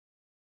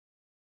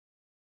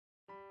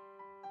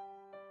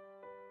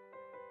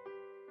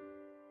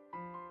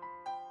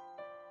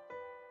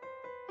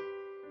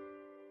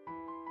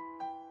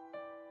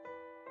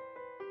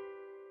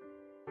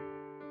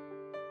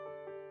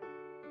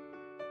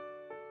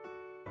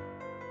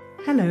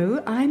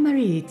Hello, I'm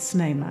Mariette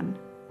Snyman.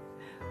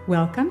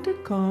 Welcome to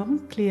Calm,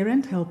 Clear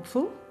and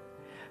Helpful,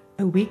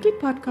 a weekly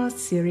podcast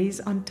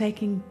series on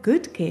taking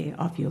good care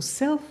of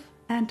yourself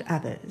and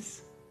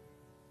others.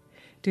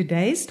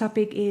 Today's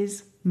topic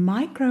is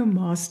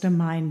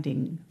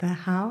micro-masterminding, the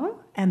how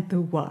and the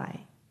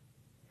why.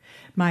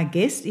 My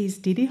guest is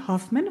Didi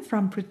Hoffman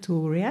from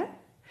Pretoria,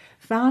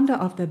 founder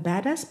of the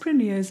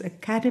Badasspreneurs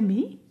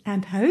Academy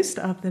and host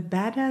of the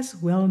Badass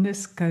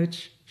Wellness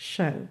Coach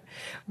Show.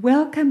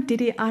 Welcome,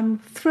 Didi. I'm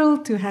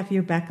thrilled to have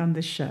you back on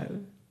the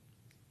show.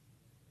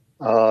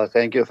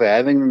 Thank you for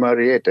having me,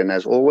 Mariette. And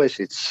as always,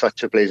 it's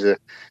such a pleasure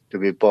to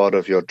be part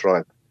of your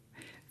tribe.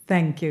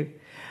 Thank you.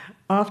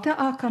 After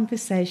our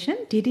conversation,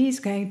 Didi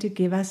is going to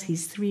give us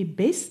his 3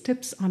 best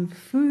tips on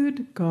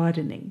food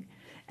gardening,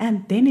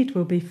 and then it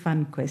will be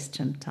fun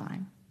question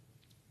time.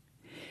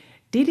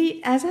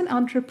 Didi, as an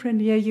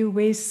entrepreneur, you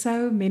wear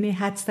so many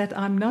hats that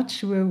I'm not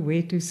sure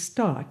where to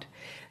start.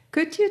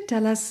 Could you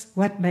tell us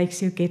what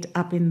makes you get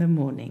up in the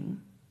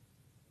morning?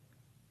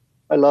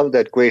 I love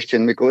that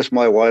question because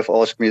my wife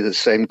asks me the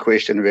same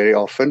question very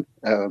often.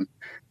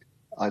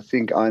 I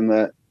think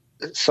I'm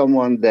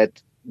someone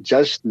that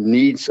just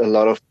needs a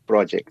lot of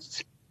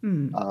projects.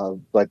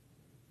 But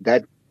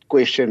that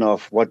question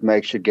of what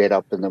makes you get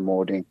up in the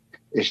morning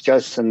is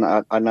just, and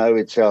I know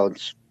it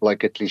sounds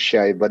like a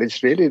cliche, but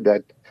it's really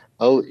that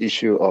whole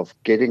issue of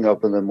getting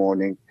up in the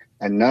morning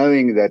and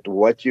knowing that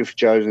what you've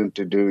chosen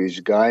to do is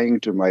going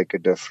to make a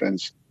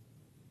difference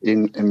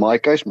in my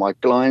case, my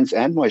clients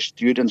and my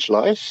students'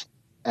 lives.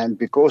 And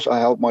because I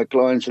help my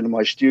clients and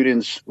my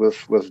students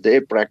with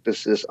their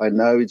practices, I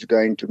know it's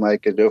going to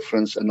make a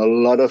difference in a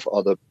lot of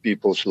other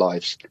people's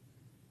lives.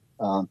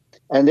 And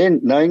then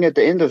knowing at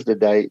the end of the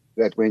day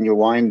that when you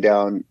wind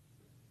down,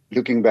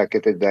 looking back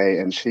at the day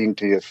and saying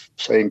to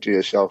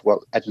yourself,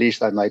 well, at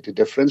least I made a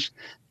difference,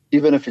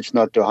 even if it's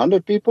not to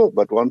 100 people,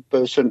 but one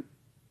person.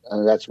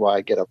 And that's why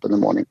I get up in the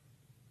morning.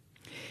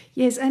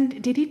 Yes,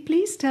 and Didi,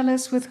 please tell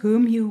us with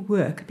whom you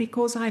work,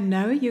 because I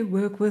know you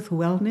work with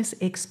wellness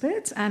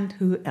experts, and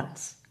who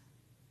else?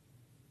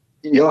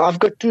 Yeah, I've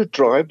got 2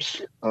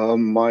 tribes.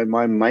 My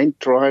main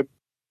tribe,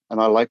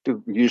 and I like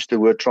to use the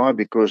word tribe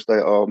because they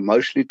are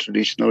mostly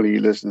traditional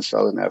healers in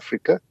Southern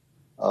Africa.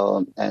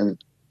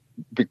 And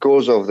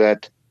because of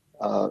that,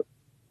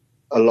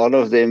 a lot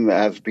of them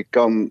have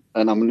become,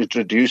 and I'm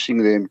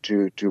introducing them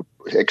to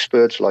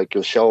experts like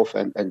yourself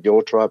and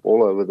your tribe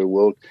all over the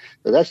world.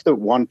 So that's the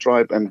one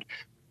tribe. And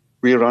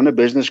we run a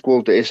business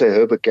called the SA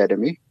Herb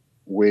Academy,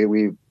 where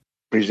we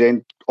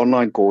present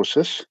online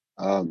courses,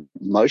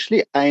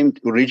 mostly aimed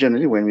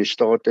originally when we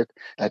started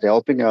at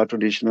helping our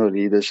traditional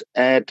leaders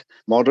add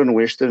modern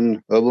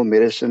Western herbal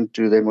medicine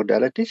to their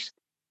modalities.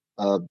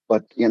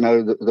 But,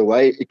 the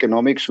way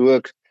economics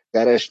work,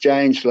 that has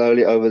changed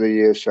slowly over the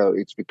years. So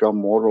it's become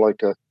more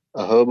like a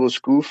herbal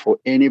school for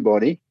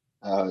anybody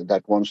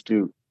that wants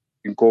to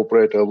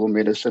incorporate herbal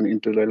medicine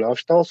into their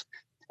lifestyles.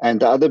 And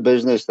the other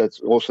business that's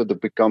also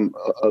become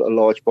a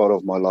large part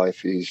of my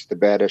life is the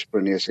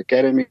Badasspreneurs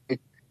Academy,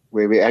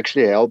 where we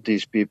actually help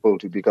these people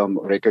to become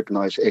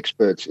recognized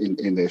experts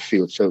in their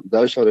field. So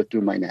those are the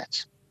 2 main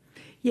hats.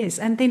 Yes,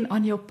 and then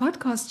on your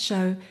podcast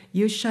show,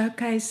 you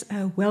showcase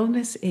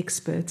wellness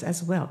experts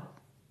as well.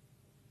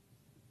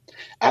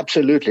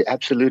 Absolutely,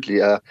 absolutely.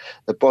 The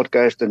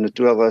podcast and the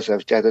 2 of us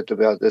have chatted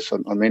about this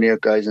on many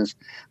occasions.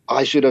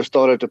 I should have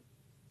started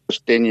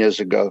 10 years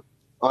ago.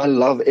 I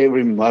love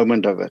every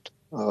moment of it.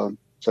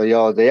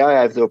 So there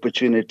I have the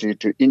opportunity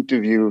to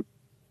interview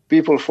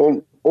people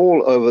from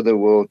all over the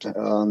world,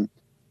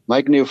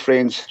 make new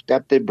friends,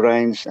 tap their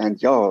brains, and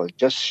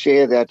just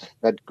share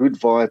that good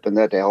vibe and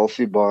that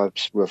healthy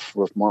vibes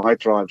with my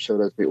tribe, so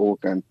that we all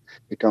can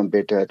become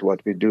better at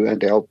what we do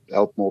and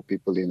help more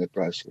people in the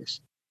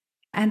process.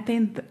 And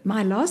then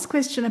my last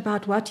question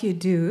about what you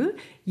do,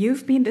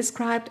 you've been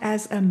described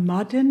as a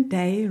modern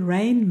day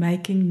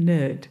rainmaking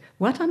nerd.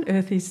 What on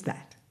earth is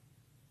that?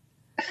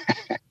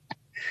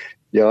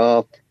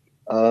 Yeah,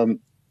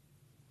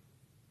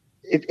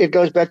 it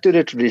goes back to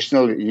the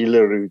traditional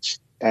healer roots.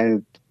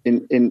 And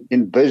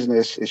in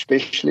business,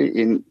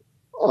 especially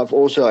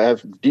I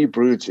have deep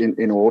roots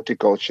in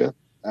horticulture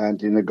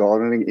and in the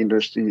gardening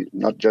industry,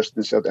 not just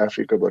in South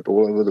Africa, but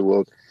all over the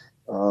world.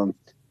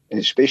 And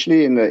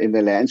especially in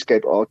the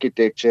landscape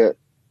architecture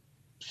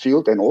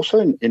field and also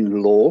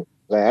in law,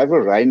 they have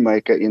a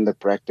rainmaker in the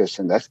practice,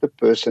 and that's the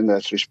person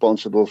that's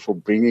responsible for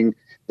bringing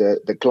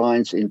the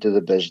clients into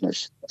the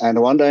business. And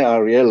one day I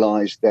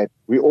realized that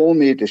we all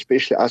need,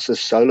 especially us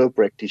as solo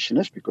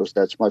practitioners, because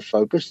that's my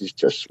focus, is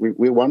just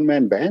we're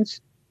one-man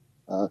bands,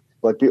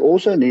 but we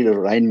also need a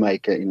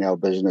rainmaker in our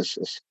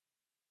businesses.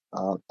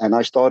 And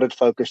I started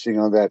focusing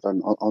on that,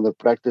 on the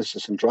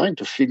practices, and trying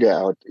to figure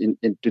out in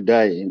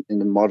today, in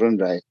the modern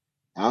day,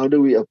 how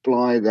do we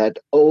apply that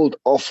old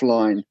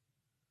offline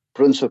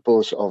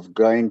principles of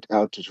going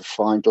out to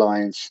find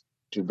clients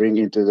to bring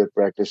into the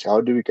practice?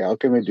 How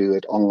can we do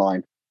that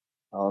online?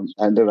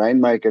 And the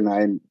rainmaker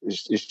name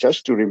is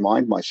just to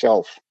remind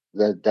myself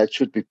that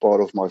should be part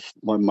of my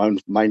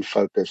main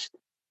focus.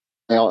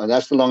 Now, and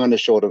that's the long and the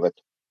short of it.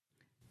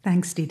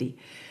 Thanks, Didi.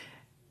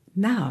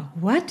 Now,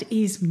 what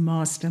is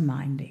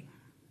masterminding?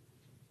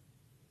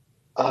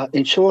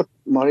 In short,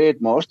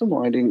 Mariette,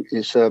 masterminding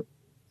is a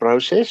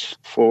process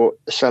for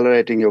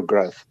accelerating your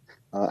growth.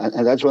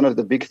 And that's one of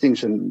the big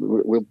things, and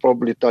we'll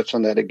probably touch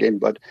on that again.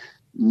 But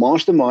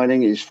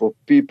masterminding is for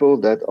people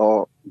that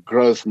are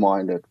growth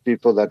minded,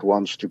 people that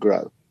wants to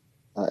grow.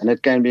 And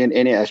it can be in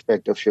any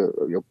aspect of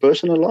your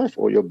personal life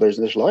or your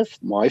business life.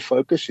 My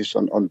focus is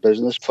on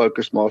business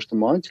focused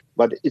masterminds,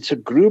 but it's a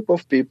group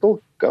of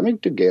people coming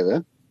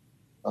together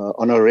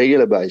on a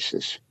regular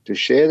basis to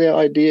share their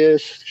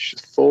ideas,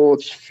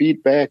 thoughts,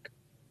 feedback,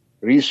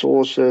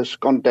 resources,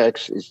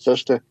 contacts. It's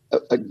just a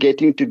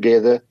getting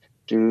together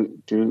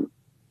to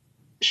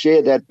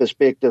share that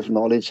perspective,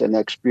 knowledge, and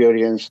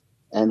experience,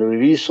 and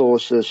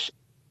resources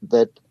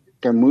that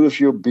can move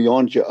you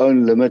beyond your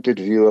own limited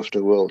view of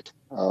the world,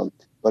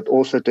 but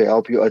also to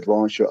help you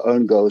advance your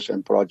own goals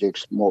and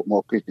projects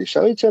more quickly.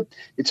 So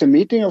it's a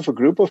meeting of a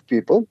group of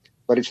people,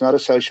 but it's not a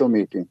social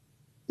meeting.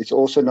 It's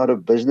also not a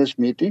business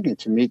meeting.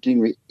 It's a meeting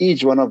where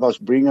each one of us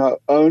bring our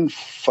own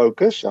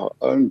focus, our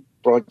own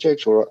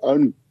projects, or our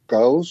own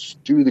goals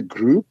to the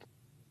group.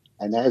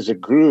 And as a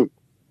group,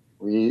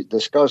 we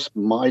discuss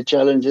my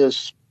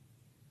challenges,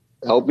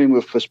 help me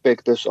with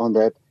perspectives on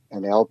that,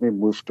 and help me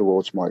move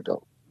towards my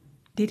goal.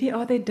 Didi,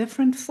 are there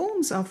different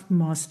forms of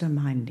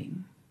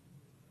masterminding?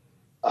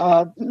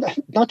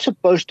 Not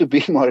supposed to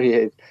be,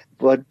 Mariette,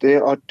 but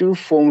there are two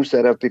forms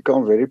that have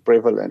become very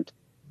prevalent.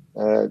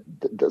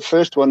 The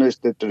first one is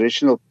the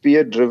traditional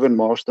peer-driven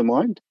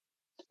mastermind,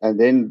 and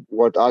then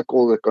what I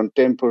call the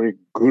contemporary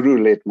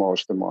guru-led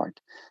mastermind.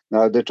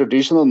 Now, the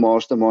traditional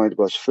mastermind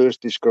was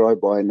first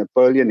described by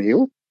Napoleon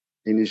Hill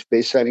in his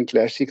best-selling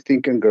classic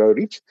Think and Grow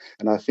Rich,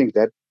 and I think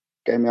that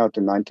came out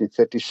in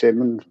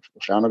 1937,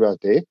 around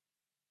about there.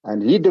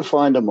 And he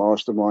defined a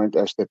mastermind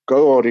as the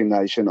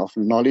coordination of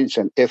knowledge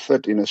and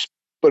effort in a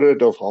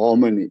spirit of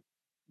harmony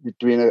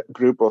between a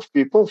group of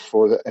people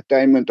for the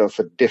attainment of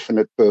a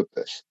definite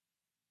purpose.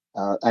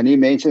 And he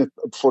mentioned,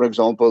 for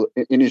example,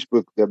 in his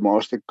book, the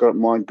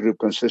mastermind group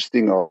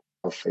consisting of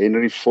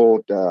Henry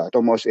Ford,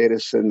 Thomas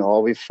Edison,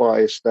 Harvey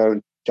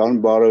Firestone,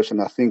 John Burroughs,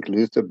 and I think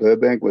Luther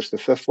Burbank was the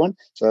fifth one.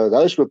 So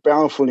those were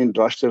powerful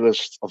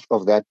industrialists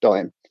of that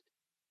time.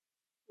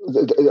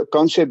 The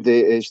concept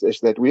there is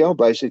that we are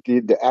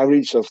basically the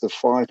average of the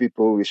five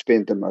people we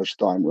spend the most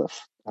time with.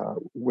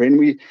 When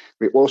we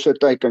also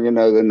take on,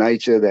 the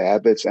nature, the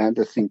habits, and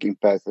the thinking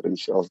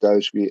patterns of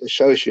those we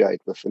associate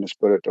with in a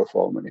spirit of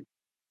harmony.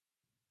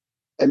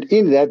 And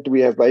in that,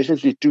 we have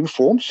basically two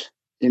forms.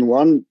 In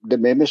one, the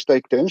members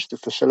take turns to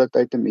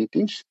facilitate the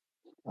meetings,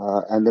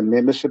 and the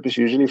membership is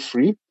usually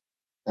free.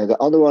 And the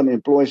other one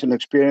employs an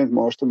experienced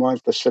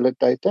mastermind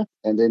facilitator,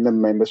 and then the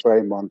members pay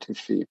a monthly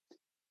fee.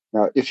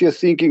 Now, if you're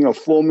thinking of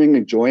forming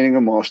and joining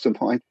a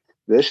mastermind,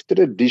 this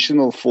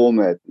traditional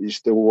format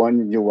is the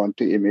one you want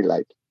to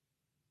emulate.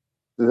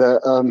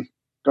 The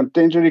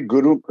contemporary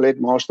guru-led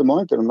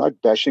mastermind, and I'm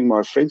not dashing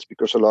my friends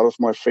because a lot of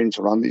my friends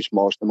run these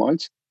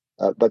masterminds,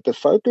 but the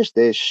focus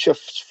there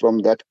shifts from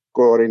that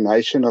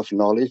coordination of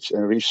knowledge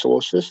and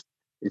resources.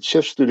 It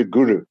shifts to the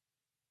guru,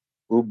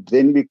 who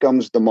then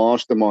becomes the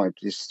mastermind.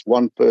 He's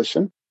one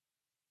person,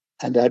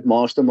 and that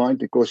mastermind,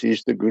 because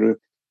he's the guru,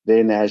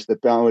 then has the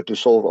power to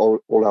solve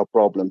all our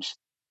problems.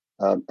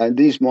 And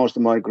these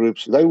mastermind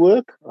groups, they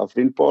work. I've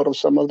been part of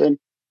some of them,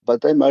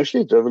 but they're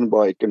mostly driven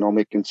by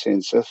economic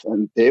incentive,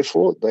 and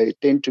therefore they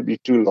tend to be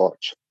too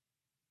large.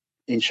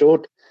 In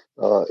short,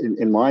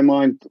 in my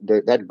mind,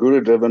 that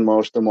guru-driven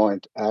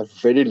mastermind have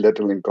very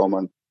little in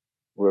common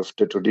with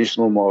the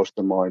traditional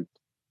mastermind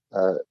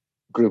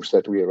groups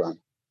that we run.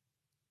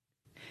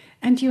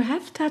 And you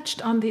have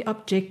touched on the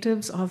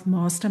objectives of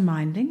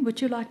masterminding.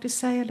 Would you like to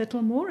say a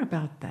little more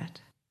about that?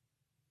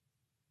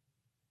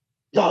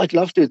 Yeah, I'd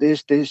love to.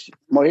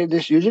 Maria,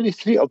 there's usually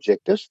three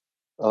objectives,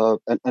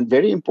 and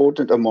very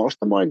important. A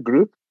mastermind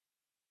group,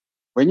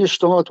 when you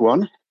start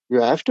one,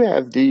 you have to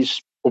have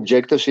these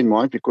objectives in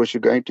mind because you're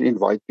going to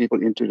invite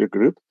people into the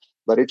group.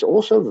 But it's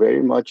also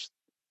very much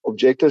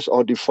objectives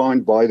are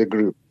defined by the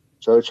group.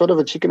 So it's sort of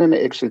a chicken and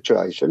egg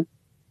situation.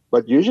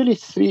 But usually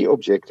three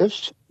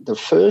objectives. The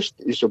first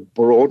is a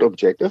broad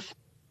objective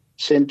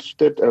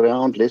centered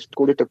around, let's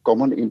call it a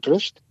common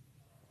interest.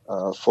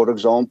 For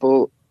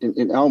example,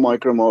 in our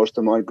micro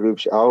mastermind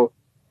groups, our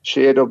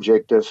shared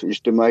objective is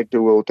to make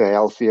the world a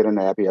healthier and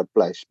happier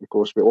place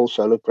because we're all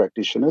solo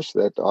practitioners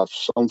that have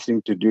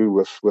something to do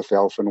with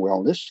health and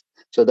wellness.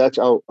 So that's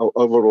our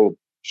overall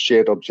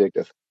shared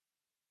objective.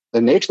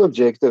 The next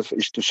objective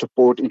is to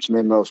support each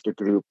member of the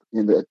group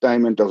in the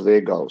attainment of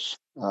their goals.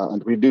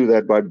 And we do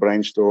that by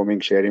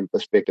brainstorming, sharing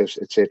perspectives,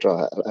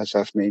 etc., as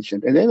I've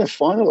mentioned. And then the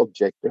final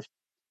objective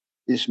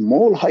is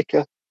more like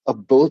a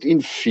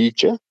built-in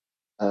feature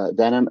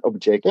than an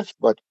objective,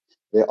 but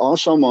there are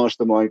some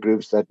mastermind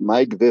groups that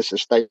make this a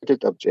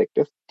stated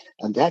objective,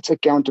 and that's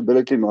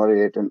accountability,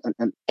 Mariette,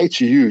 and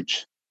it's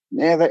huge.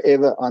 Never,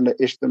 ever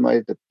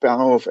underestimate the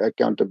power of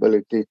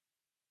accountability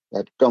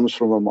that comes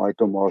from a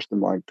micro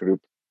mastermind group.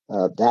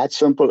 That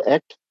simple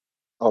act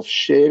of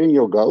sharing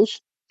your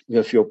goals,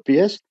 with your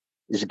peers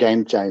is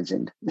game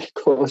changing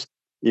because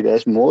it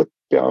has more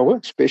power,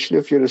 especially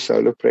if you're a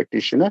solo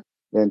practitioner,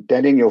 than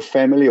telling your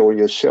family or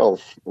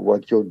yourself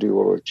what you'll do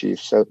or achieve.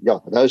 So, yeah,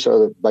 those are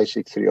the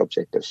basic three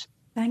objectives.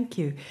 Thank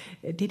you.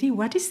 Didi,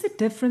 what is the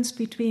difference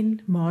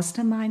between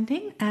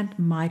masterminding and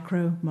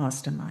micro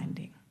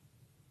masterminding?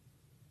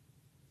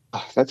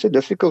 That's a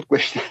difficult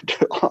question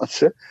to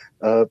answer,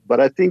 but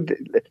I think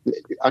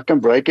I can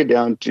break it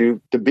down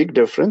to the big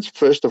difference,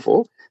 first of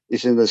all,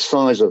 is in the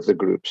size of the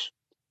groups.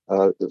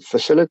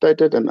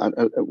 Facilitated, and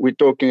we're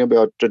talking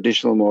about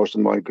traditional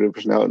mastermind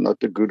groups now, not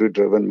the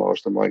guru-driven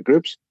mastermind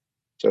groups.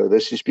 So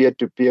this is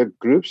peer-to-peer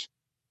groups.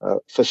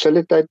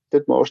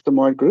 Facilitated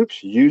mastermind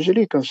groups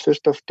usually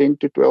consist of 10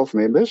 to 12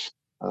 members,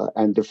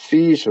 and the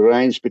fees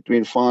range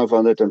between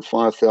 $500 and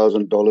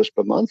 $5,000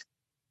 per month.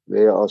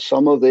 There are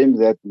some of them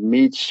that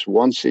meets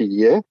once a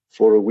year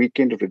for a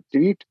weekend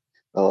retreat,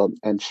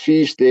 and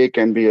fees there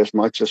can be as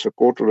much as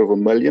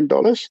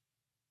 $250,000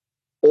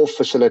 or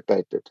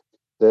facilitated.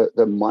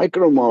 The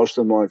micro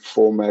mastermind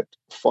format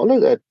follow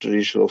that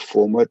traditional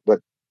format,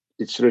 but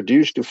it's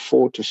reduced to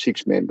 4 to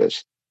 6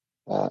 members.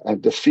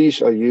 And the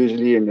fees are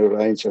usually in the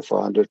range of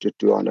 $100 to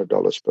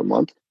 $200 per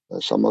month,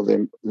 some of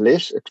them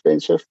less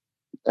expensive.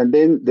 And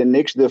then the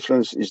next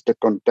difference is the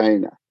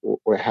container,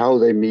 or how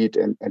they meet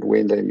and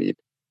when they meet.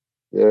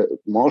 The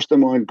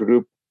mastermind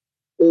group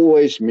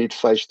always meet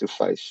face to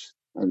face,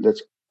 and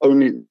that's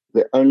the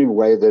only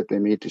way that they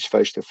meet is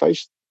face to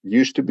face.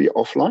 Used to be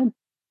offline,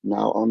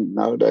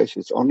 nowadays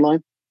it's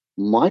online.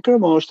 Micro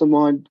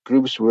mastermind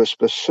groups were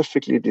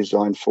specifically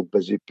designed for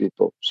busy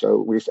people, so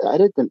we've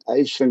added an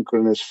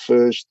asynchronous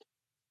first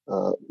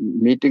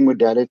meeting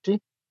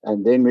modality,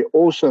 and then we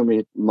also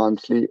meet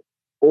monthly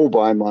or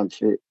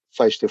bi-monthly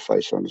face to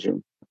face on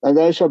Zoom. And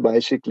those are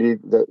basically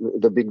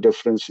the big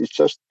difference.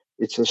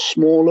 It's a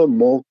smaller,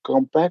 more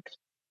compact,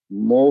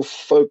 more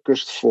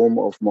focused form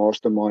of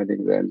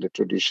masterminding than the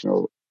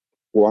traditional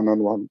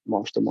one-on-one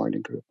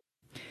masterminding group.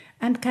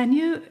 And can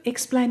you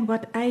explain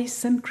what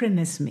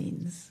asynchronous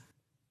means?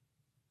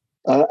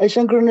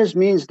 Asynchronous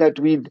means that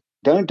we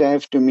don't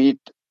have to meet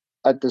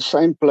at the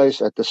same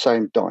place at the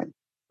same time.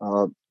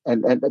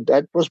 And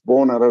that was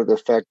born out of the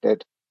fact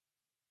that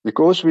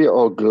because we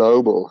are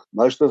global,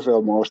 most of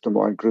our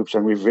mastermind groups,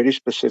 and we're very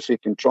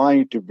specific in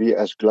trying to be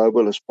as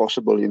global as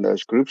possible in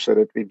those groups so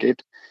that we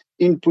get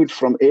input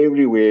from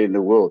everywhere in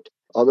the world.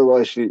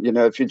 Otherwise,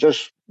 if you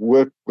just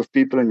work with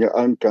people in your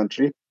own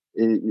country,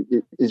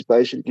 it's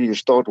basically you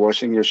start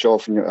washing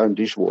yourself in your own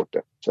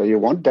dishwater. So you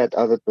want that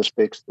other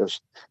perspectives,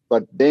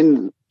 but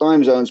then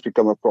time zones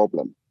become a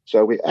problem.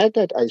 So we add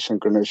that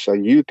asynchronous so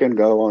you can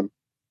go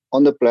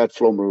on the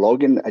platform,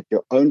 log in at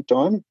your own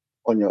time,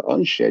 on your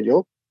own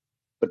schedule,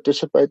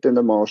 participate in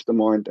the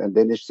mastermind, and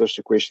then it's just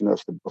a question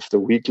of the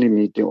weekly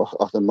meeting or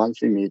of the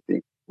monthly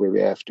meeting where we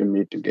have to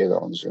meet together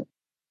on Zoom.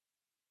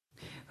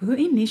 Who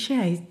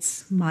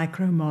initiates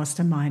micro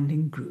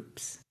masterminding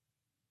groups?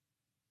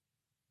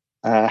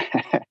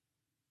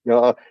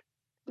 Yeah,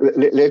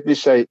 let me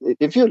say,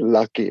 if you're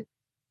lucky,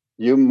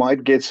 you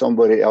might get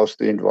somebody else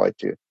to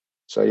invite you.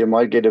 So you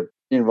might get an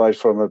invite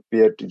from a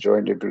peer to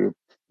join the group.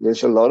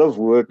 There's a lot of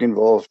work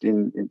involved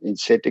in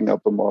setting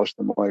up a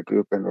mastermind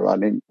group and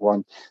running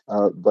one.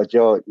 But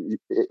yeah,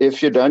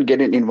 if you don't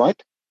get an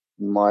invite,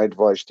 my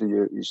advice to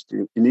you is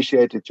to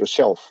initiate it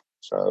yourself.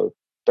 So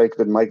make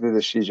the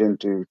decision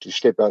to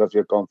step out of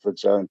your comfort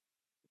zone,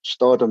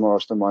 start a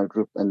mastermind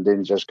group, and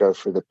then just go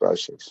through the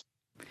process.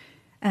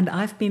 And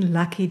I've been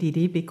lucky,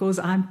 Didi, because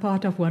I'm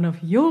part of one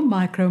of your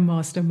micro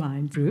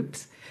mastermind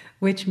groups,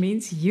 which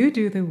means you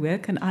do the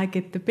work and I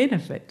get the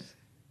benefit.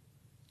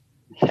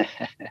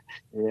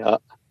 Yeah.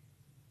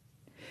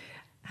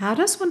 How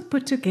does one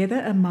put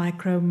together a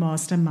micro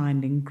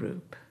masterminding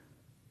group?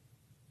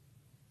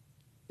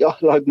 Yeah,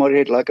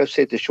 like I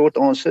said, the short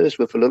answer is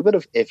with a little bit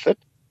of effort.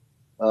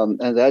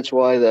 And that's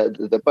why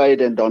the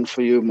paid and done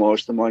for you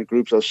mastermind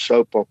groups are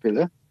so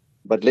popular.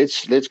 But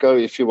let's go,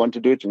 if you want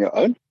to do it on your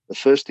own. The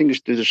first thing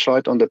is to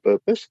decide on the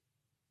purpose.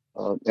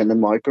 And the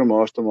micro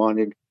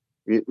masterminding,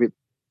 we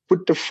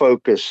put the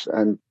focus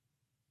and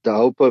the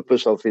whole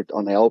purpose of it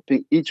on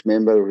helping each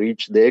member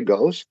reach their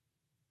goals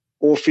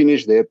or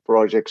finish their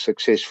project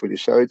successfully.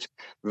 So it's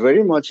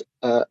very much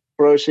a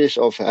process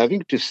of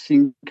having to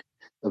think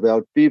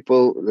about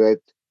people that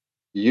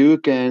you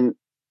can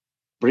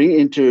bring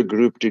into a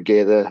group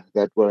together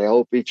that will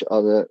help each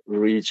other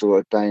reach or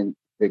attain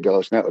their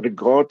goals. Now,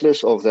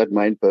 regardless of that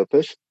main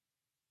purpose,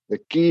 the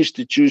key is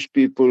to choose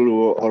people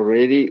who are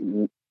already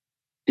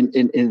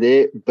in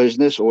their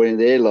business or in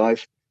their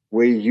life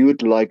where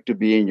you'd like to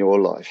be in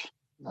your life.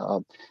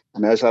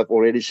 And as I've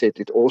already said,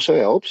 it also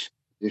helps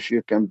if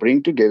you can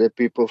bring together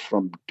people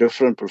from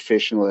different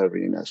professional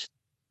arenas.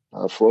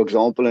 For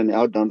example, in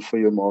our Done For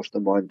You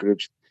mastermind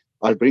groups,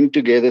 I bring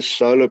together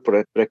solo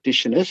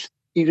practitioners,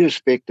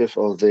 irrespective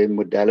of their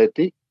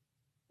modality,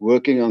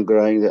 working on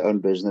growing their own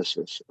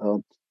businesses.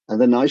 And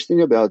the nice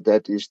thing about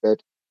that is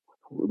that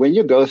when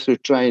you go through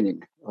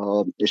training,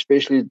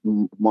 especially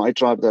my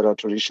tribe that are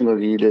traditional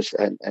leaders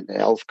and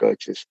health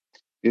coaches,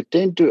 you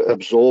tend to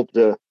absorb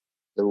the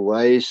the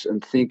ways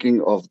and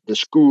thinking of the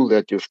school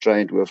that you've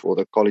trained with or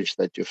the college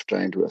that you've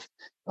trained with.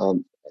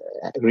 Um,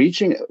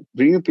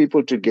 bringing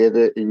people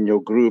together in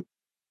your group.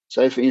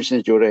 Say, for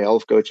instance, you're a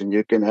health coach and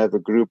you can have a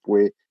group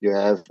where you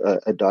have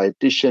a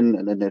dietitian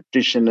and a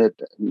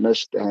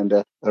nutritionist and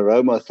a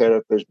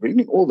aromatherapist,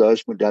 bringing all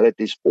those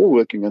modalities, all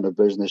working in a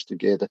business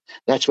together.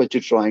 That's what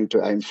you're trying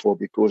to aim for,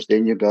 because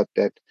then you got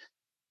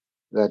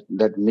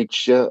that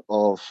mixture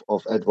of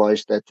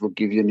advice that will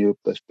give you new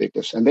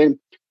perspectives. And then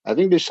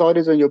having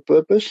decided on your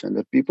purpose and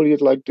the people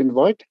you'd like to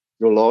invite,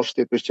 your last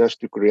step is just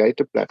to create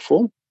a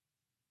platform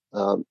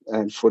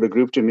and for the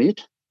group to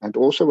meet, and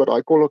also what I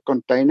call a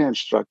container and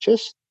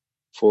structures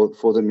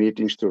for the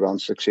meetings to run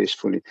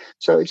successfully.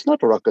 So it's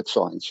not rocket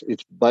science.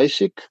 It's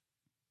basic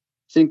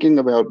thinking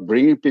about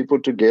bringing people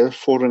together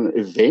for an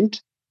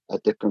event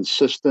at a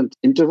consistent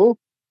interval,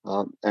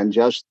 and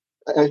just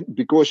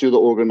because you're the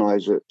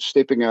organizer,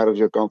 stepping out of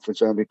your comfort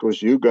zone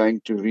because you're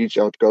going to reach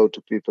out, go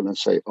to people and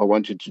say, I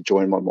want you to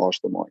join my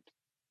mastermind.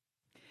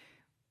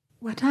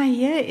 What I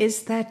hear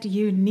is that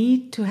you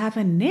need to have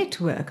a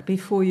network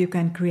before you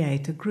can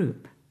create a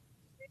group.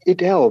 It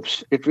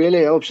helps. It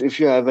really helps if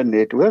you have a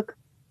network.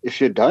 If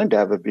you don't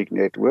have a big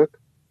network,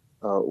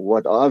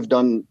 what I've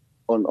done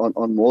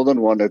on more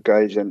than one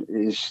occasion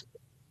is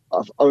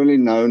I've only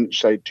known,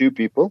 say, 2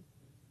 people,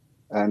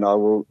 and I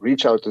will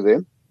reach out to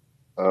them,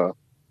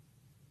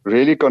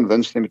 really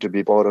convince them to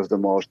be part of the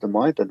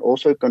mastermind, and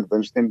also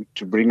convince them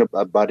to bring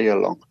a buddy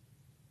along.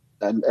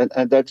 And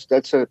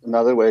that's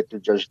another way to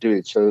just do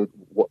it. So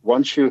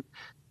once you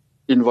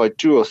invite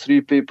 2 or 3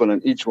 people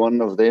and each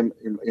one of them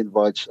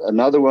invites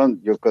another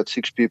one, you've got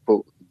 6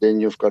 people, then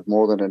you've got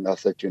more than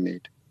enough that you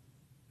need.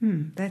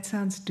 That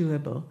sounds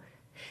doable.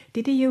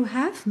 Did you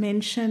have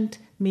mentioned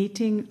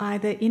meeting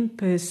either in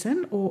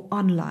person or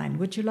online?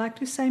 Would you like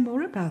to say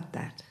more about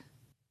that?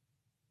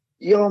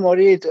 Yeah,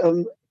 Mariette,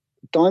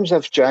 times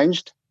have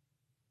changed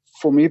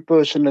for me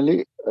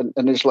personally,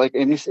 and it's like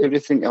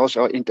everything else,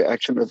 our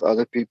interaction with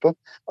other people.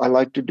 I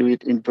like to do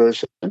it in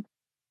person,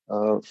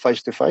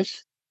 face to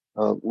face.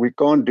 We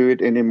can't do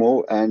it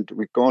anymore, and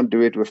we can't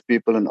do it with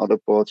people in other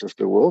parts of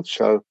the world.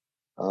 So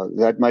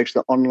that makes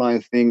the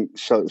online thing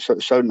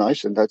so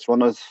nice, and that's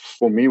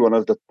for me one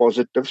of the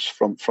positives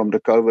from the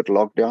COVID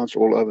lockdowns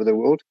all over the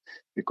world,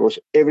 because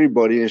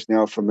everybody is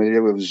now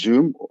familiar with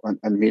Zoom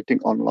and meeting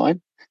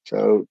online.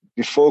 So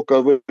before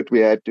COVID, we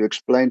had to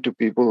explain to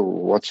people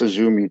what's a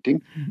Zoom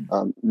meeting.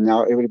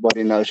 Now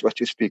everybody knows what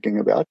you're speaking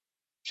about.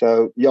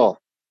 So yeah,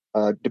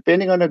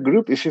 depending on a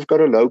group, if you've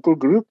got a local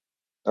group,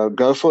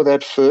 go for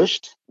that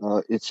first.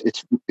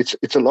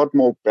 It's a lot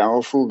more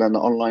powerful than the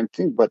online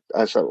thing. But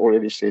as I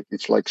already said,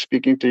 it's like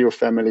speaking to your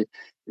family.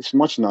 It's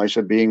much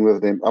nicer being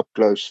with them up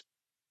close,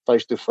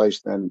 face to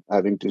face, than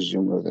having to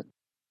Zoom with them.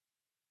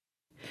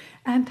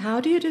 And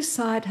how do you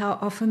decide how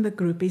often the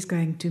group is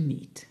going to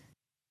meet?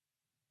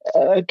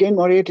 Again,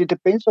 Mariette, it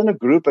depends on the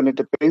group, and it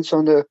depends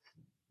on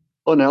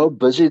how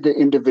busy the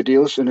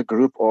individuals in a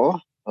group are.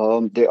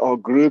 There are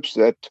groups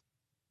that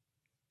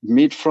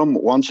meet from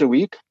once a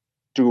week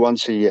to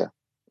once a year.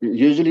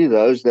 Usually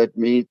those that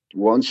meet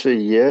once a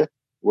year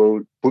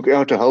will book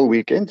out a whole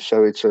weekend.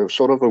 So it's a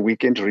sort of a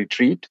weekend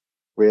retreat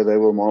where they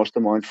will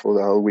mastermind for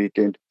the whole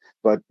weekend.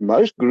 But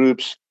most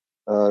groups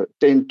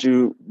tend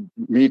to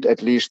meet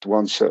at least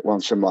once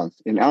a month.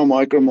 In our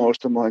micro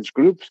masterminds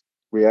groups,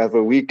 we have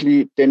a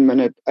weekly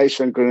 10-minute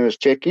asynchronous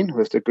check-in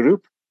with the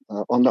group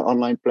on the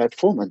online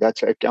platform, and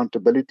that's an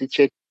accountability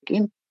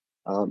check-in.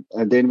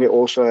 And then we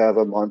also have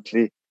a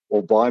monthly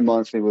or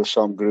bi-monthly with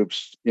some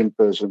groups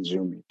in-person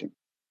Zoom meeting.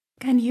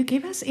 Can you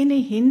give us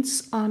any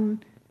hints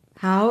on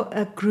how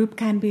a group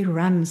can be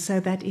run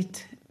so that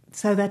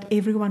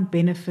everyone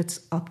benefits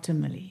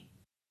optimally?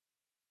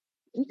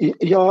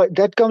 Yeah,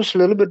 that comes a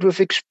little bit with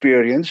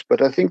experience,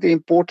 but I think the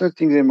important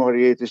thing there,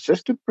 Mariette, is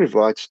just to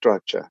provide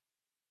structure,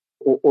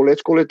 or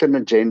let's call it an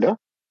agenda.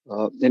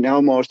 In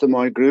our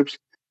mastermind groups,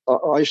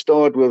 I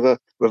start with a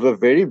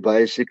very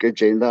basic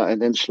agenda, and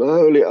then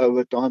slowly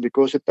over time,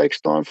 because it takes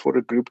time for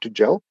a group to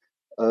gel,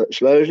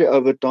 slowly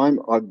over time,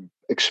 I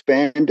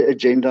expand the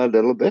agenda a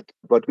little bit.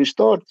 But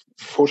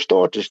for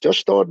starters, just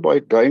start by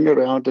going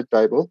around the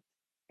table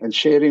and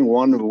sharing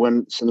one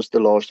win since the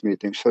last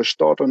meeting. So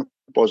start on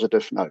a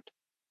positive note.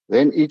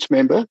 Then each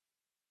member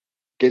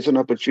gets an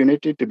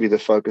opportunity to be the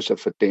focus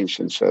of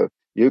attention. So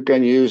you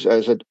can use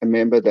as a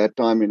member that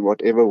time in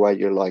whatever way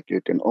you like. You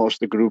can ask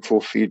the group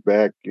for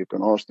feedback. You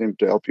can ask them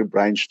to help you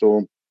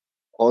brainstorm,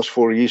 ask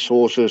for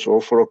resources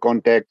or for a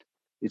contact.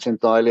 It's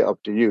entirely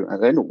up to you.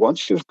 And then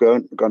once you've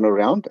gone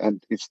around,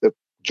 and it's the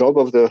job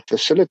of the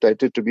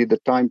facilitator to be the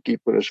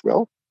timekeeper as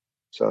well.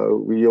 So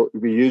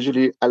we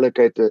usually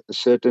allocate a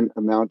certain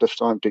amount of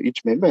time to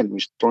each member, and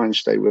we try and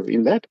stay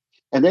within that.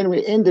 And then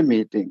we end the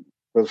meeting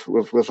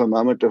with a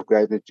moment of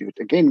gratitude.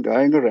 Again,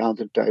 going around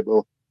the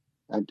table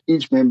and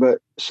each member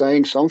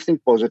saying something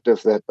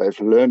positive that they've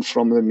learned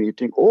from the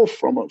meeting or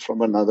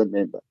from another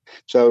member.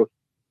 So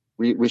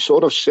we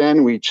sort of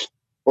sandwich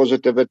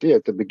positivity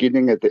at the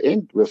beginning, at the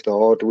end, with the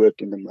hard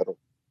work in the middle.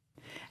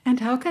 And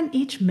how can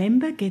each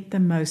member get the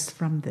most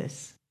from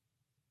this?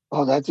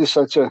 Oh, that is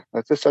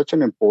such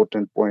an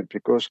important point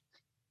because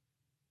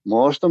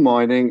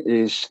masterminding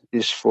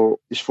is for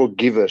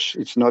givers.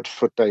 It's not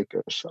for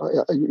takers.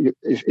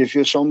 If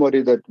you're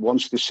somebody that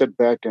wants to sit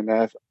back and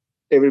have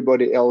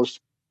everybody else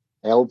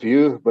help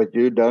you, but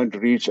you don't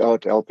reach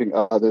out helping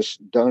others,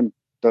 don't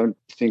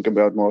think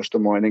about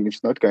masterminding.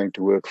 It's not going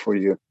to work for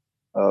you.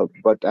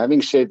 But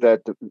having said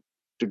that,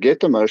 to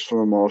get the most from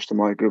a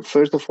mastermind group,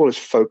 first of all, is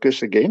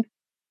focus again.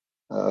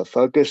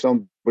 Focus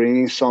on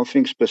bringing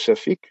something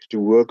specific to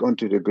work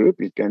onto the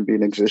group. It can be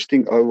an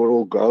existing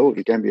overall goal.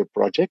 It can be a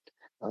project.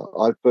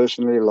 I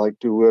personally like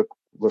to work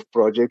with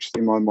projects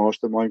in my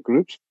mastermind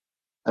groups.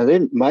 And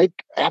then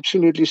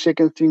absolutely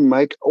second thing,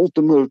 make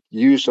ultimate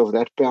use of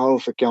that power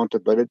of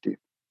accountability.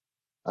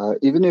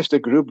 Even if the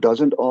group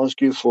doesn't ask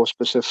you for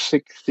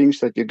specific things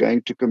that you're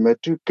going to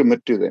commit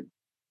to them.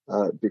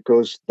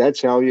 Because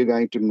that's how you're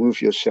going to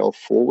move yourself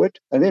forward.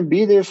 And then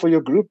be there for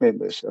your group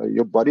members.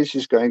 Your buddies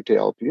is going to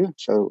help you,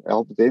 so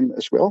help them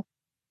as well.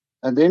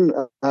 And then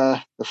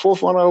the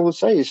fourth one I would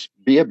say is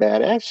be a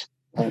badass.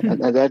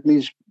 And that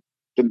means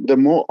the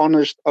more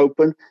honest,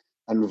 open,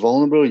 and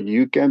vulnerable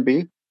you can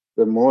be,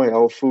 the more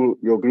helpful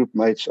your group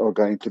mates are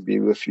going to be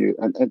with you.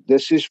 And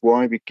this is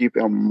why we keep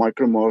our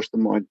micro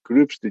mastermind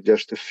groups to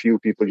just a few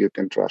people you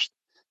can trust.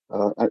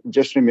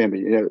 Just remember,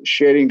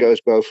 sharing goes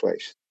both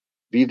ways.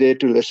 Be there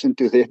to listen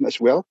to them as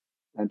well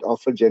and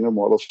offer general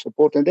moral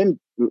support. And then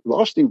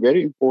last thing,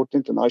 very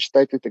important, and I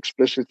stated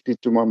explicitly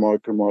to my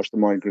micro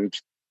mastermind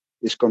groups,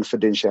 is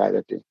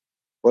confidentiality.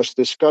 What's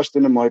discussed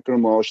in a micro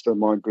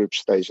mastermind group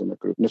stays in the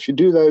group. And if you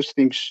do those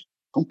things,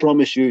 I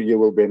promise you, you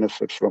will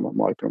benefit from a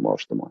micro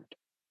mastermind.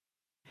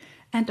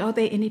 And are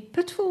there any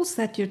pitfalls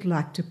that you'd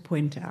like to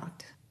point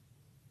out?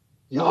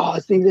 Yeah, I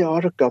think there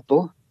are a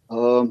couple.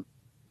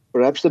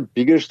 Perhaps the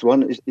biggest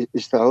one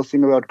is the whole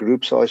thing about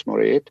group size,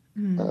 Mariette.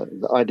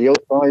 The ideal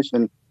size,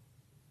 and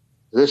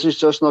this is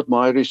just not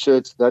my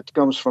research. This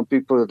comes from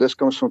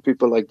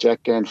people like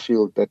Jack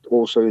Canfield, that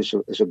also is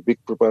a big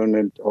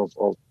proponent of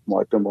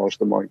micro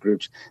mastermind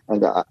groups.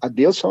 And the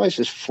ideal size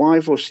is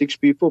 5 or 6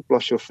 people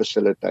plus your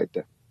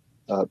facilitator.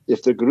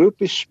 If the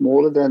group is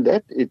smaller than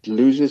that, it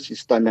loses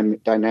its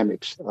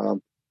dynamics.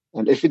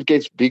 And if it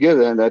gets bigger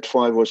than that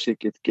 5 or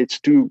 6, it gets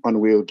too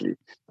unwieldy.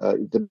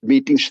 The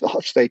meeting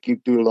starts taking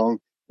too long,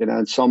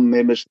 and some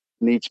members'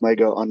 needs may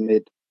go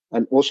unmet.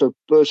 And also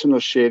personal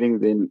sharing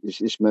then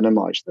is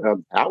minimized.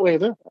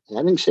 However,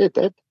 having said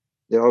that,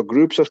 there are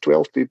groups of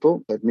 12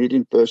 people that meet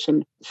in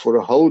person for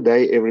a whole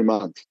day every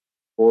month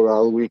or a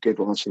whole weekend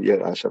once a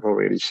year, as I've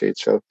already said.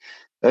 So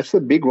that's the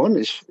big one,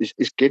 is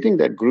getting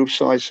that group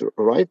size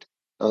right.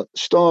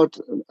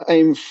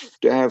 Aim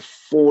to have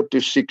 4 to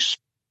 6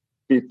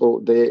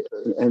 people there,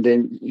 and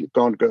then you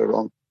can't go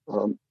wrong.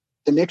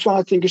 The next one,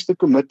 I think, is the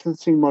commitment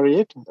thing,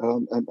 Mariette.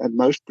 And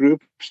most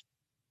groups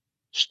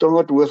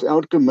start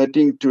without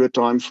committing to a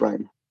time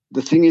frame.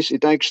 The thing is,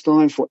 it takes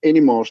time for any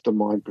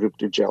mastermind group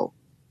to gel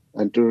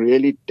and to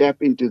really tap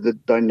into the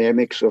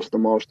dynamics of the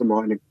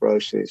masterminding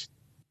process.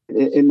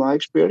 In my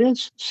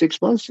experience,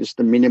 6 months is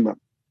the minimum.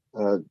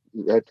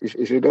 That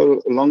if you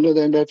go longer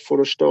than that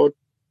for a start,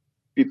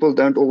 people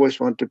don't always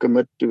want to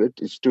commit to it.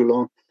 It's too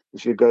long.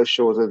 If you go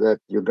shorter,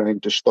 that you're going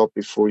to stop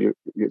before you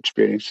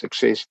experience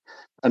success.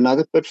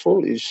 Another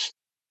pitfall is,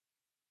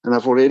 and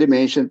I've already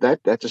mentioned that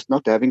is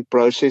not having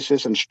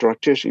processes and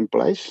structures in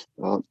place,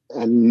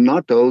 and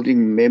not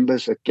holding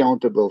members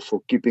accountable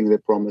for keeping their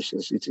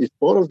promises. It's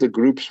part of the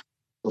group's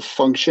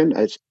function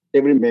as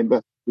every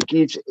member. We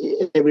keep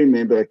every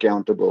member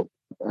accountable.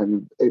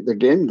 And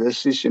again,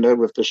 this is,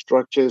 with the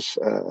structures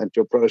and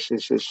your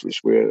processes is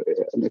where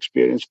an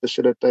experienced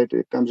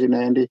facilitator comes in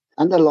handy.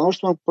 And the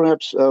last one,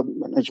 perhaps,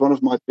 it's one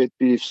of my pet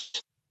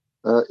peeves,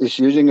 is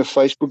using a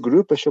Facebook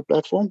group as your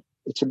platform.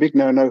 It's a big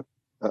no-no.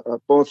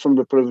 Apart from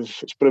the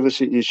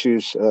privacy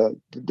issues,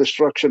 the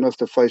destruction of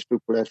the Facebook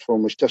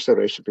platform is just a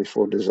recipe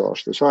for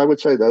disaster. So I would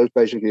say those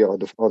basically are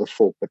the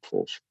 4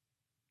 pitfalls.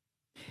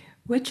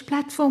 Which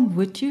platform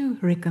would you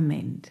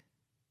recommend?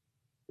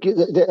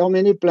 There are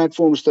many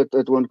platforms that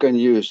one can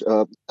use.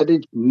 I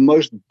think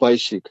most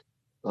basic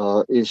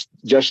is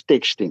just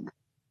texting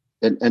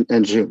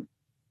and Zoom.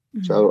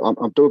 Mm-hmm. So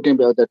I'm talking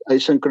about that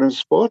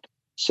asynchronous part.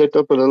 Set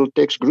up a little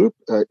text group.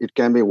 It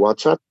can be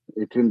WhatsApp,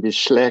 it can be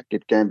Slack,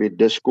 it can be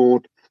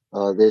Discord.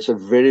 There's a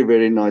very,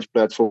 very nice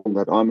platform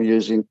that I'm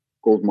using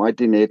called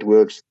Mighty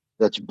Networks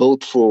that's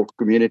built for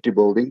community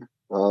building,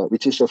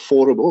 which is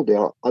affordable. There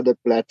are other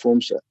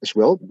platforms as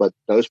well, but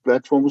those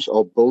platforms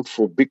are built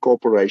for big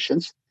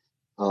corporations.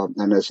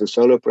 And as a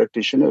solo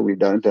practitioner, we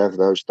don't have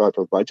those type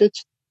of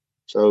budgets.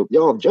 So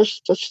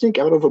just think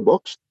out of the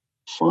box.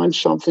 Find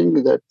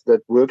something that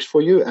works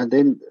for you, and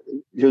then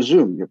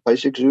your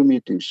basic Zoom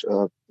meetings.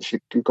 If you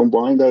can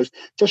combine those,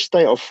 just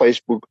stay off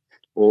Facebook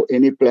or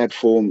any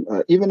platform,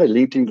 even a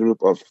LinkedIn group.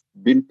 I've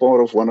been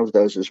part of one of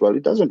those as well.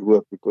 It doesn't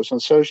work because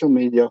on social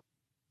media,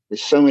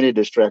 there's so many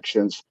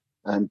distractions,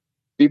 and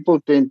people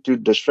tend to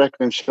distract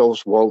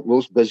themselves while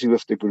busy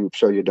with the group,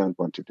 so you don't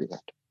want to do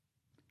that.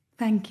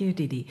 Thank you,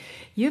 Didi.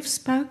 You've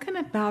spoken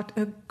about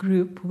a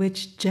group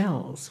which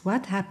gels.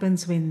 What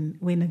happens when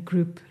a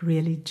group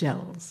really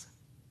gels?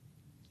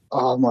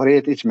 Oh,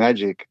 Mariette, it's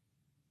magic.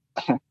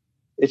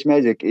 It's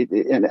magic.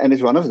 And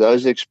it's one of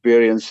those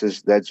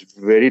experiences that's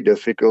very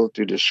difficult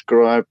to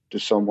describe to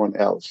someone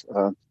else.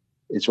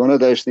 It's one of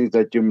those things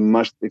that you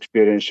must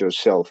experience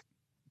yourself.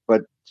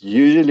 But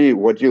usually,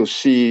 what you'll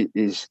see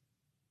is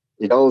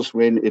it else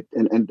when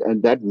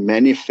and that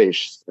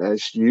manifests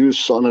as you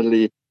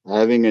suddenly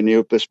having a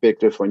new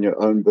perspective on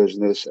your own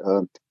business,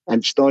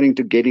 and starting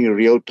to getting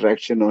real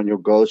traction on your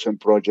goals and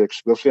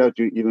projects without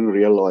you even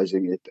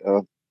realizing it.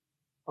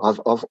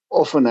 I've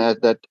often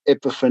had that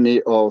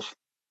epiphany of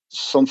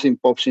something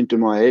pops into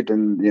my head,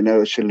 and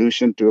a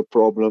solution to a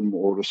problem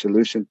or a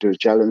solution to a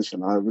challenge,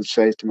 and I would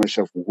say to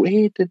myself,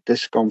 where did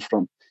this come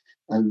from?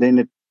 And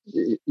then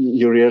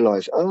you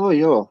realize, oh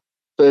yeah,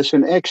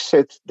 person X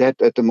said that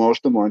at the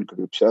mastermind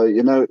group. So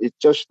it's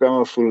just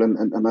powerful,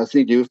 and I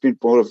think you've been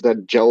part of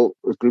that gel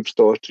group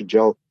starts to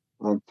gel.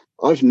 Um,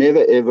 I've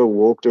never ever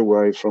walked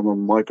away from a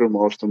micro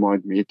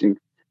mastermind meeting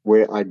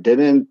where I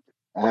didn't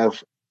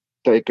have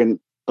taken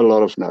a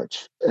lot of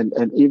notes. And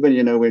even,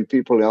 when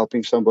people are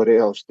helping somebody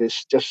else,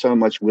 there's just so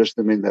much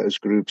wisdom in those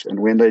groups. And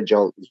when they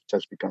gel, it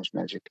just becomes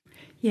magic.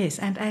 Yes,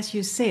 and as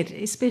you said,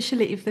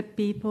 especially if the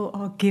people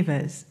are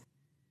givers.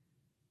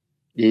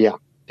 Yeah,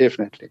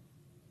 definitely.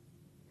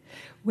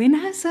 When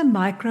has a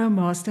micro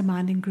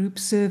masterminding group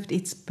served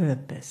its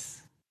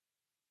purpose?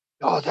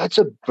 Oh, that's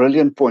a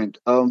brilliant point.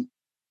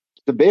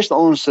 The best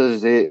answer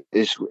there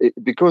is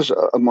because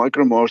a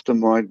micro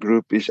mastermind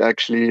group is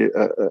actually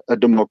a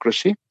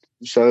democracy.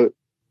 So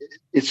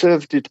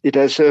it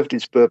has served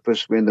its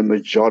purpose when the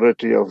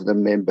majority of the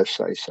members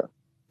say so.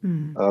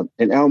 Hmm.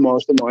 In our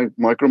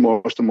micro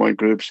mastermind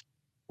groups,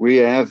 we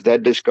have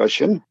that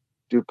discussion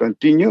to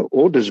continue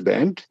or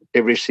disband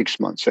every 6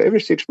 months. So every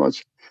 6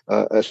 months,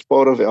 as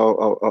part of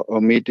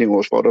our meeting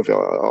or as part of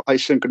our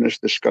asynchronous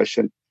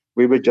discussion,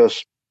 we would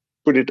just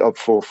put it up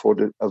for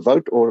a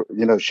vote, or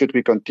should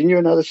we continue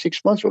another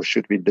 6 months or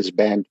should we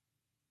disband?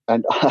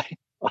 And I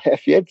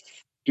have yet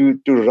to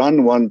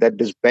run one that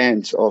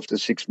disbands after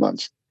 6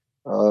 months.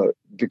 Uh,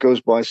 because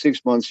by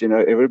 6 months,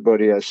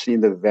 everybody has seen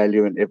the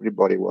value and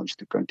everybody wants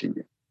to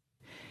continue.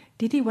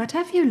 Didi, what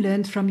have you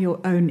learned from your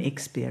own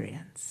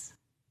experience?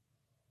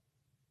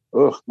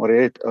 Oh,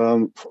 Mariette,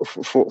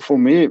 for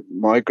me,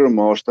 micro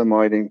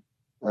masterminding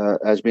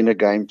has been a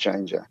game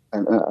changer,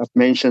 and I've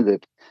mentioned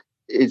it.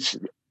 It's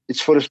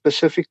it's for a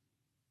specific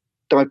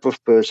type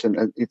of person,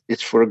 and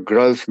it's for a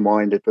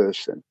growth-minded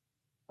person.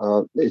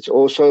 It's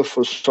also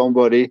for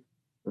somebody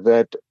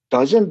that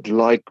doesn't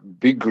like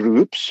big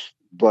groups,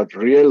 but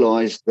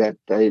realize that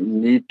they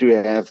need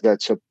to have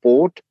that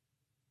support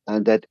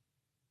and that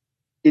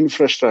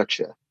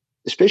infrastructure,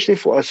 especially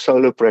for us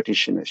solo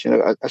practitioners.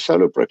 As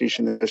solo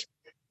practitioners,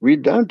 we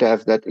don't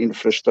have that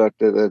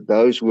infrastructure that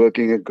those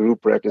working in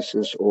group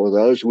practices or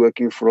those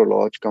working for a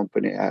large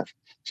company have.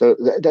 So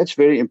that's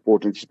very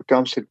important. It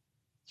becomes a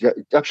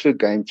absolute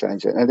game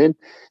changer. And then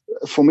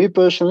for me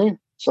personally,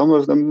 some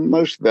of the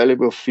most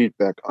valuable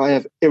feedback I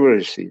have ever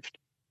received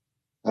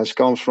has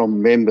come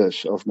from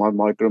members of my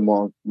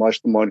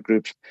mastermind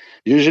groups,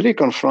 usually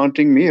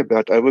confronting me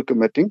about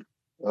overcommitting,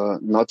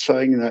 not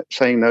saying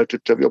no to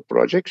trivial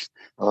projects.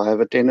 I have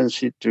a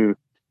tendency to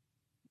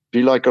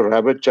be like a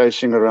rabbit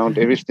chasing around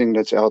everything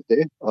that's out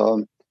there.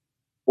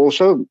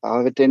 Also, I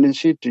have a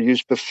tendency to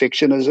use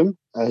perfectionism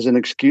as an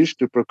excuse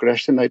to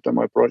procrastinate on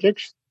my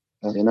projects.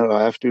 I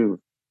have to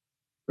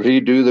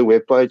redo the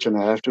web page and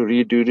I have to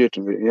redo it,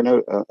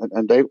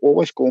 and they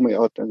always call me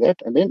out on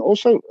that. And then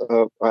also,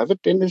 I have a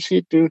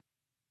tendency to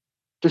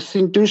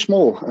think too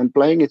small and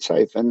playing it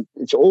safe. And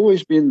it's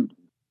always been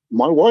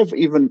my wife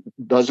even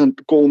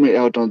doesn't call me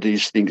out on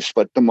these things,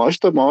 but the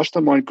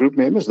mastermind group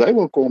members, they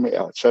will call me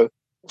out. So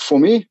for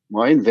me,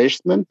 my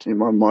investment in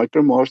my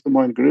micro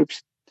mastermind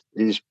groups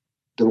is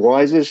the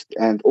wisest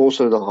and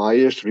also the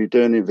highest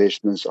return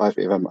investments I've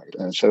ever made.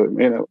 And so,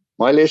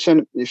 my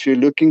lesson, if you're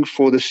looking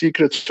for the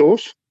secret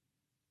sauce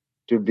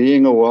to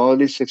being a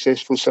wildly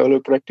successful solo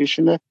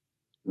practitioner,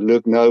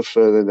 look no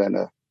further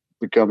than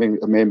becoming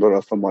a member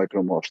of a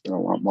micro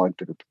mastermind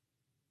group.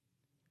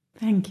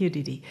 Thank you,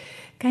 Didi.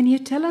 Can you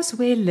tell us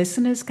where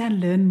listeners can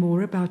learn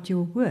more about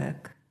your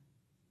work?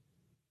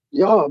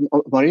 Yeah,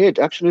 Mariette,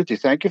 absolutely.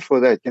 Thank you for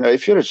that.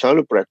 If you're a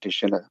solo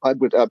practitioner, I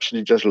would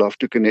absolutely just love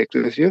to connect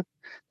with you.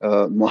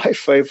 My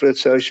favorite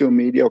social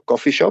media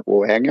coffee shop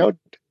or hangout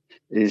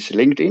is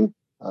LinkedIn.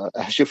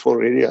 As you've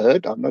already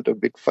heard, I'm not a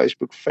big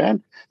Facebook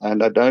fan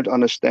and I don't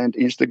understand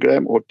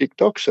Instagram or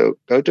TikTok. So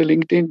go to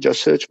LinkedIn,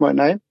 just search my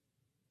name.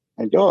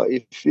 And yeah,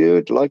 if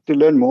you'd like to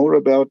learn more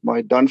about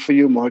my done for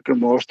you micro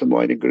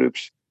masterminding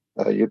groups,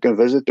 you can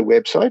visit the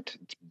website.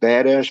 It's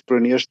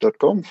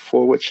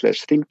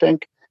badasspreneurs.com/think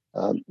tank.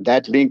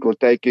 That link will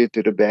take you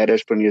to the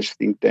Badasspreneurs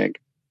Think Tank.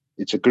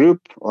 It's a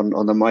group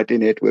on the Mighty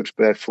Networks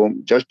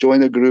platform. Just join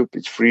the group.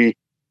 It's free.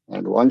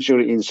 And once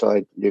you're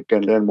inside, you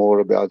can learn more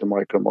about the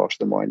micro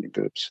masterminding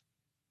groups.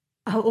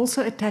 I'll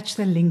also attach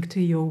the link to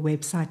your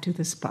website to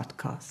this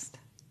podcast.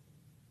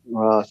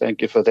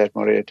 Thank you for that,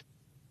 Mariette.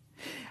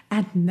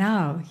 And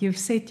now you've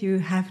said you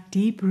have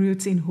deep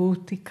roots in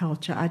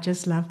horticulture. I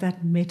just love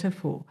that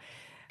metaphor.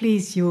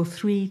 Please, your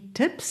 3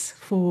 tips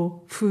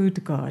for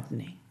food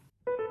gardening.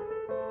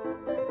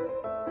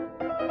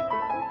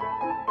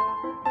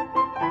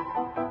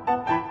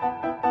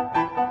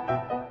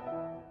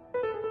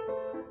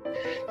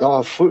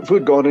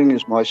 Food gardening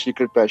is my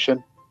secret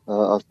passion.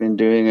 I've been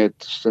doing it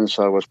since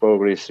I was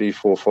probably 3,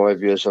 4,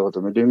 5 years old.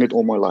 I've been doing it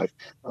all my life.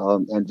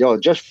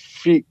 Just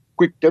 3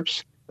 quick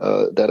tips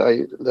that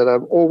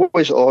I'm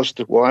always asked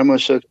why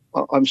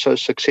I'm so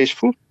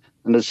successful.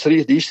 And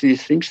these 3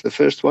 things. The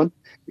first one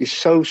is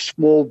sow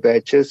small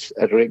batches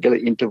at regular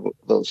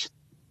intervals.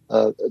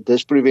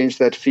 This prevents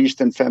that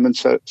feast and famine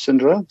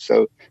syndrome.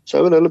 So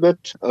sow a little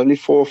bit, only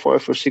 4,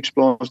 5, or 6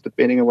 plants,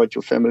 depending on what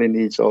your family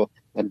needs are,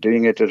 and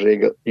doing it at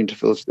regular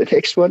intervals. The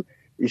next one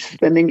is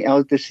thinning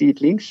out the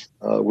seedlings.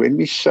 When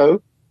we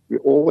sow, we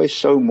always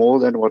sow more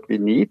than what we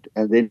need,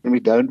 and then we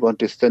don't want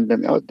to thin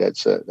them out.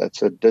 That's a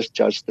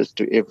disjustice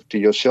to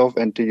yourself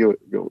and to your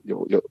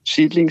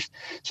seedlings.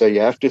 So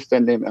you have to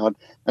thin them out.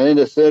 And then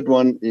the third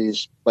one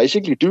is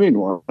basically 2 in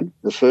 1.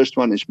 The first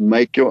one is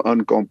make your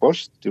own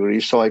compost to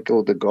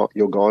recycle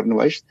your garden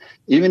waste.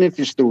 Even if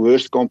it's the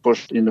worst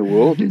compost in the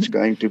world, it's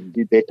going to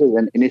be better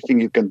than anything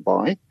you can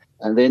buy.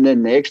 And then the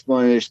next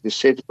one is to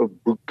set up a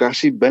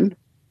Bukasi bin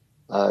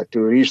to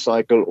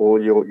recycle all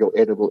your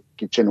edible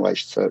kitchen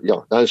waste. So,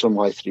 those are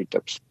my 3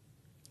 tips.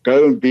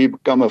 Go and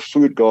become a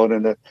food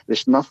gardener.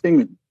 There's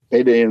nothing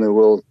better in the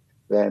world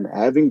than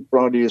having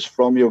produce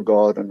from your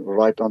garden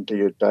right onto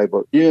your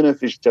table, even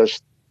if it's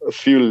just a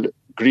few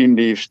green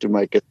leaves to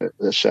make it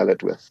a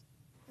salad with.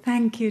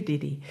 Thank you,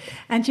 Didi.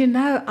 And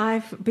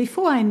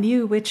before I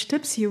knew which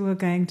tips you were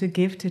going to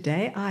give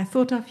today, I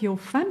thought of your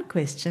fun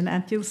question,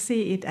 and you'll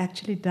see it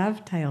actually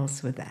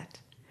dovetails with that.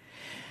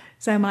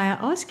 So may I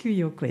ask you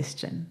your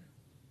question?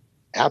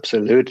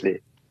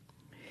 Absolutely.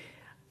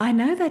 I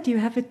know that you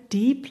have a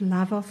deep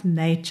love of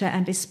nature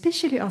and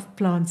especially of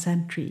plants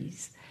and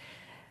trees.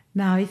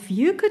 Now, if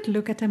you could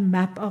look at a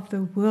map of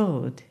the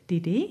world,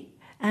 Didi,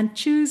 and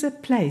choose a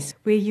place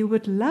where you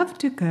would love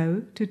to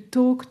go to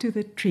talk to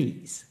the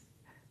trees,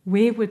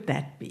 where would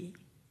that be?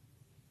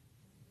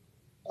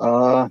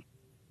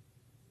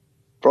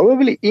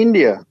 Probably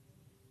India.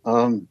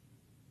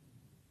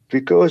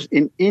 Because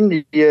in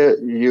India,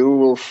 you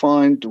will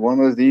find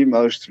one of the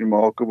most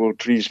remarkable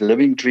trees,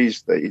 living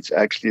trees. It's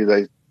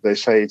actually, they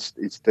say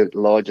it's the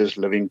largest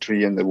living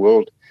tree in the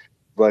world.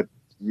 But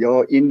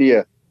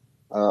India,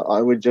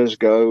 I would just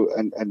go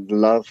and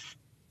love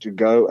to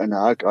go and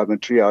hug. I'm a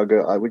tree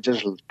hugger. I would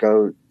just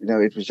go,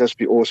 it would just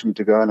be awesome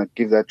to go and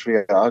give that tree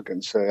a hug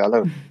and say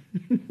hello.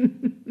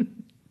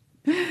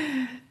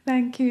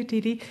 Thank you,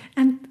 Didi.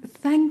 And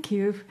thank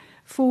you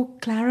for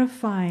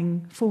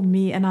clarifying for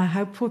me, and I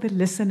hope for the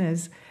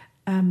listeners,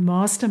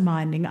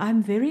 masterminding.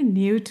 I'm very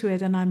new to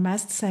it, and I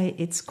must say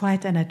it's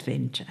quite an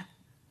adventure.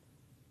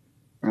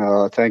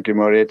 Thank you,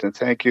 Mariette, and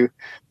thank you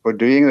for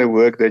doing the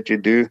work that you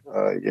do.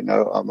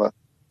 I'm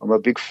a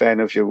big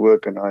fan of your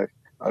work, and I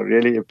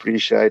really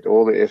appreciate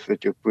all the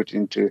effort you put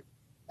into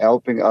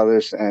helping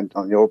others, and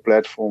on your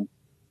platform,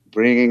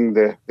 bringing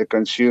the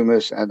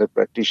consumers and the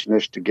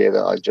practitioners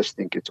together. I just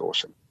think it's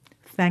awesome.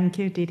 Thank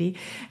you, Didi.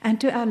 And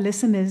to our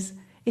listeners,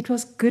 it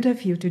was good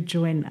of you to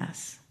join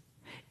us.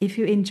 If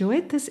you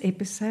enjoyed this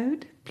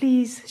episode,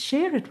 please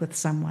share it with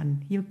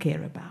someone you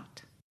care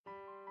about.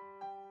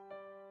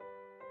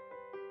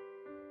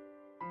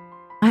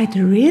 I'd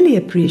really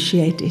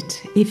appreciate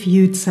it if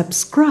you'd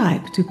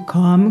subscribe to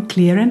Calm,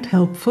 Clear and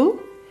Helpful,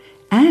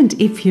 and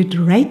if you'd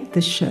rate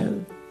the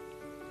show.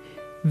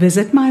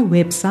 Visit my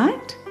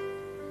website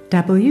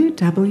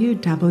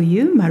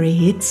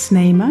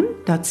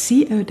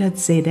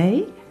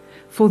www.marietsnyman.co.za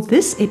for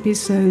this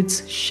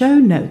episode's show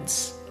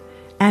notes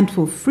and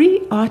for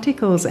free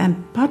articles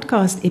and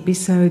podcast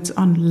episodes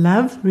on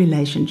love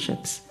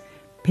relationships,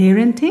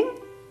 parenting,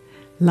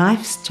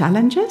 life's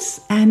challenges,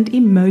 and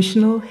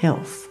emotional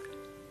health.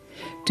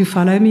 To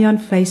follow me on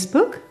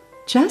Facebook,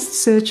 just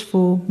search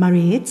for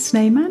Mariette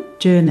Snyman,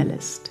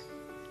 journalist.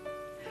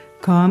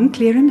 Calm,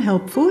 Clear and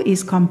Helpful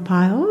is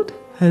compiled,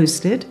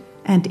 hosted,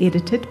 and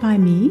edited by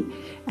me,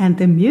 and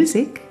the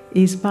music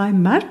is by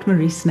Mart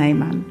Marie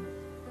Snyman.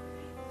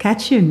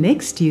 Catch you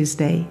next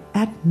Tuesday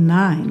at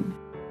 9.